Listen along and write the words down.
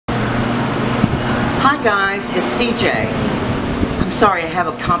Hi guys, it's CJ. I'm sorry I have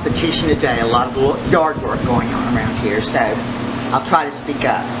a competition today, a lot of yard work going on around here, so I'll try to speak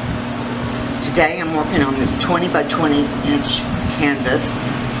up. Today I'm working on this 20 by 20 inch canvas,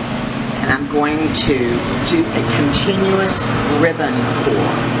 and I'm going to do a continuous ribbon pour,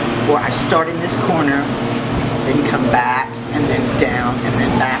 where I start in this corner, then come back, and then down, and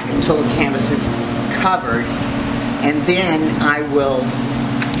then back until the canvas is covered, and then I will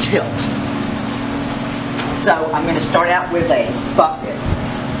tilt. So I'm going to start out with a bucket.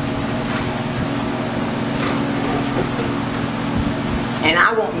 And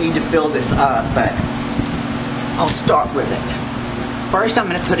I won't need to fill this up, but I'll start with it. First I'm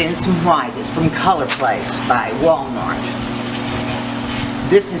going to put in some white. It's from Color Place by Walmart.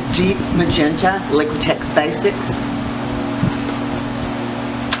 This is deep magenta, Liquitex Basics.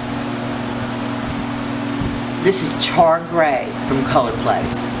 This is char gray from Color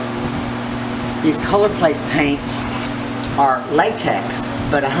Place. These Color Place paints are latex,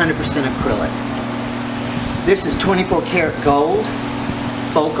 but 100% acrylic. This is 24 karat gold,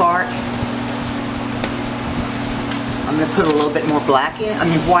 folk art. I'm going to put a little bit more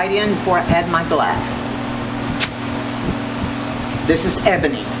white in before I add my black. This is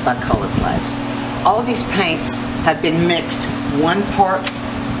ebony by Color Place. All of these paints have been mixed 1 part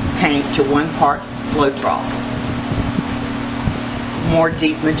paint to 1 part Floetrol. More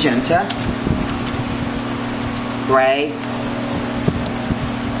deep magenta, gray,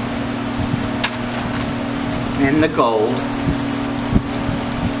 and the gold.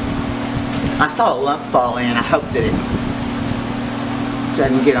 I saw a lump fall in. I hope that it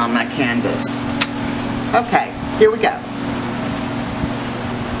doesn't get on my canvas. Okay, here we go.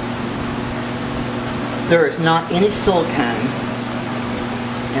 There is not any silicone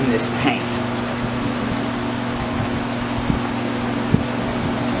in this paint.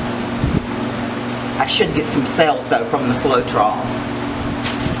 I should get some sales though from the Floetrol.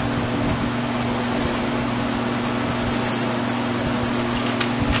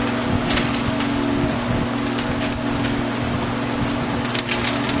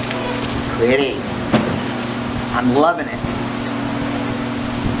 Pretty. I'm loving it.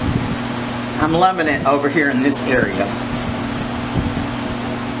 I'm loving it over here in this area.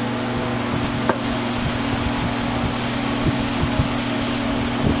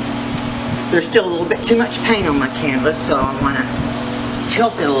 There's still a little bit too much paint on my canvas, so I want to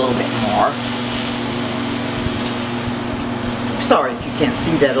tilt it a little bit more. Sorry if you can't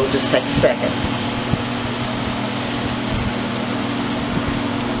see that, it'll just take a second.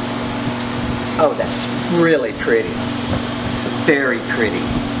 Oh, that's really pretty. Very pretty.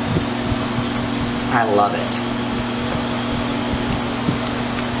 I love it.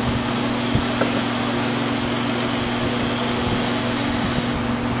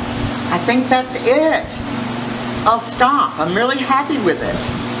 I think that's it. I'll stop. I'm really happy with it.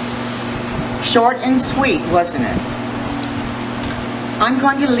 Short and sweet, wasn't it? I'm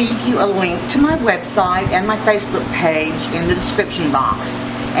going to leave you a link to my website and my Facebook page in the description box.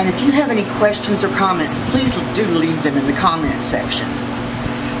 And if you have any questions or comments, please do leave them in the comment section.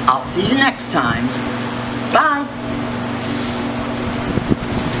 I'll see you next time. Bye.